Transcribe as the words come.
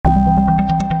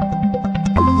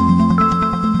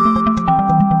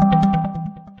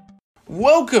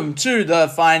Welcome to the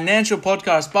Financial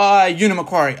Podcast by Una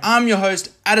Macquarie. I'm your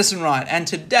host, Addison Wright, and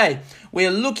today we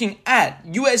are looking at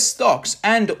US stocks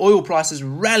and oil prices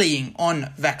rallying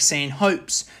on vaccine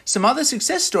hopes, some other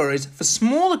success stories for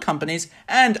smaller companies,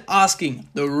 and asking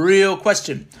the real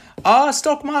question: are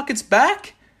stock markets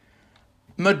back?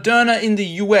 Moderna in the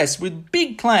US with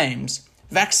big claims.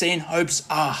 Vaccine hopes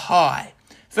are high.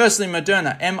 Firstly,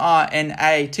 Moderna,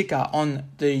 mRNA ticker on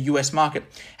the US market,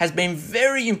 has been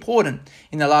very important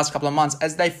in the last couple of months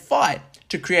as they fight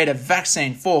to create a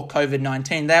vaccine for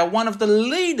COVID-19. They are one of the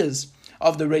leaders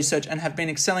of the research and have been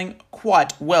excelling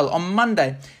quite well. On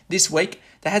Monday this week,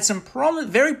 they had some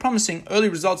very promising early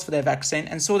results for their vaccine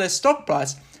and saw their stock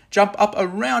price jump up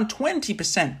around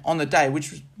 20% on the day,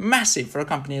 which was massive for a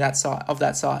company of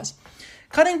that size.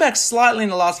 Cutting back slightly in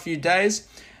the last few days,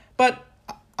 but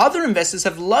other investors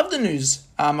have loved the news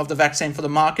of the vaccine for the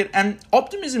market, and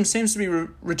optimism seems to be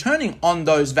returning on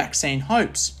those vaccine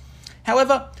hopes.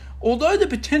 However, although the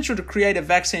potential to create a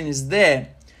vaccine is there,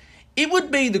 it would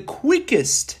be the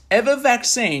quickest ever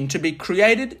vaccine to be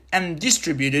created and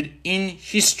distributed in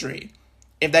history.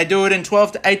 If they do it in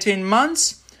 12 to 18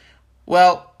 months,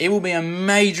 well, it will be a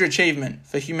major achievement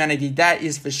for humanity, that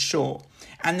is for sure.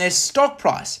 And their stock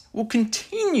price will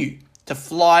continue to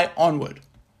fly onward.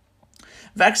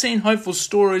 Vaccine hopeful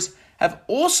stories have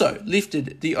also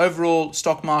lifted the overall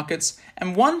stock markets,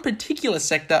 and one particular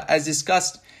sector as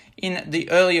discussed in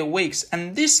the earlier weeks,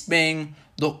 and this being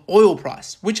the oil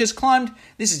price, which has climbed,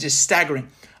 this is just staggering,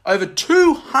 over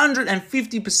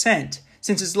 250%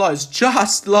 since its lows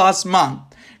just last month.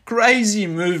 Crazy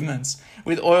movements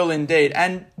with oil indeed,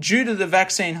 and due to the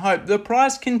vaccine hope, the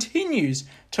price continues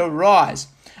to rise.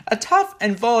 A tough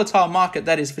and volatile market,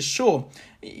 that is for sure.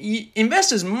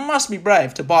 Investors must be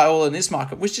brave to buy oil in this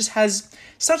market, which just has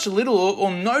such little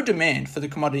or no demand for the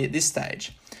commodity at this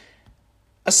stage.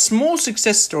 A small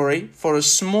success story for a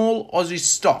small Aussie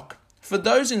stock. For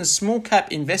those in the small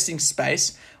cap investing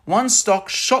space, one stock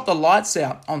shot the lights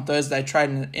out on Thursday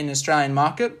trading in the Australian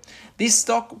market. This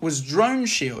stock was Drone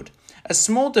Shield, a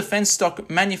small defence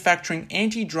stock manufacturing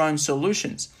anti-drone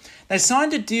solutions. They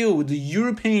signed a deal with the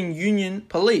European Union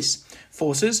police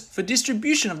forces for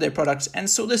distribution of their products and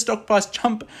saw their stock price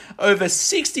jump over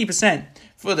 60%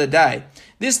 for the day.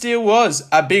 This deal was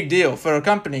a big deal for a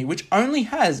company which only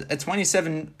has a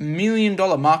 $27 million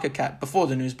market cap before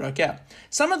the news broke out.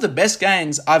 Some of the best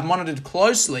gains I've monitored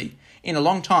closely in a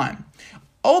long time.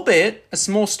 Albeit a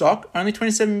small stock, only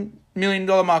 $27 million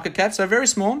market cap, so very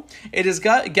small, it has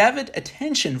gathered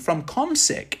attention from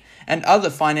CommSec and other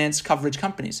finance coverage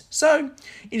companies. So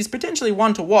it is potentially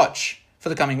one to watch for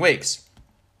the coming weeks.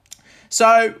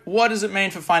 So what does it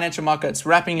mean for financial markets?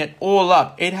 Wrapping it all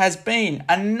up, it has been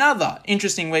another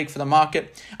interesting week for the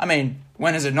market. I mean,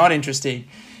 when is it not interesting?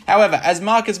 However, as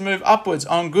markets move upwards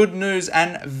on good news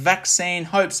and vaccine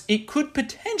hopes, it could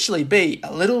potentially be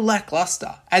a little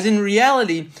lackluster, as in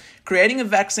reality, creating a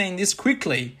vaccine this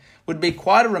quickly would be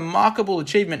quite a remarkable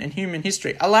achievement in human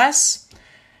history. Alas,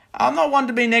 I'm not one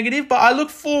to be negative, but I look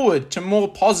forward to more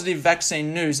positive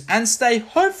vaccine news and stay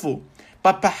hopeful.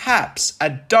 But perhaps a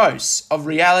dose of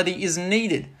reality is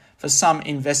needed for some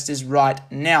investors right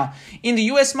now. In the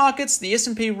US markets, the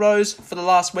S&P rose for the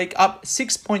last week, up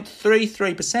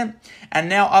 6.33%, and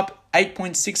now up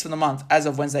 8.6% for the month as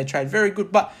of Wednesday trade. Very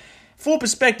good. But for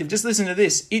perspective, just listen to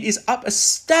this. It is up a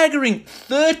staggering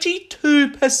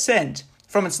 32%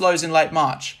 from its lows in late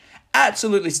March.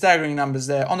 Absolutely staggering numbers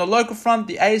there. On the local front,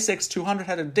 the ASX 200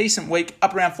 had a decent week,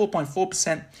 up around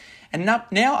 4.4%, and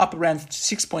now up around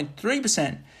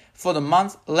 6.3% for the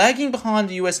month, lagging behind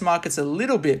the US markets a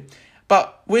little bit,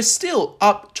 but we're still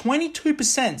up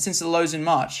 22% since the lows in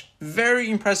March.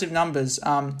 Very impressive numbers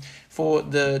for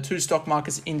the two stock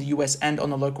markets in the US and on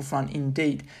the local front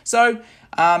indeed. So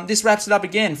this wraps it up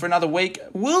again for another week.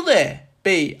 Will there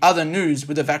be other news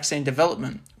with the vaccine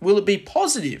development? Will it be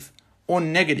positive or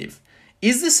negative?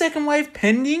 Is the second wave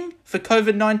pending for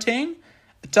COVID-19?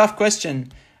 A tough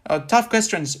question. Tough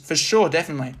questions for sure,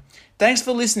 definitely. Thanks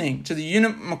for listening to the Una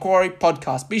Macquarie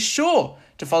podcast. Be sure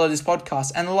to follow this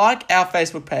podcast and like our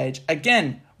Facebook page.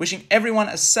 Again, wishing everyone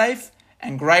a safe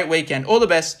and great weekend. All the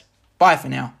best. Bye for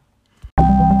now.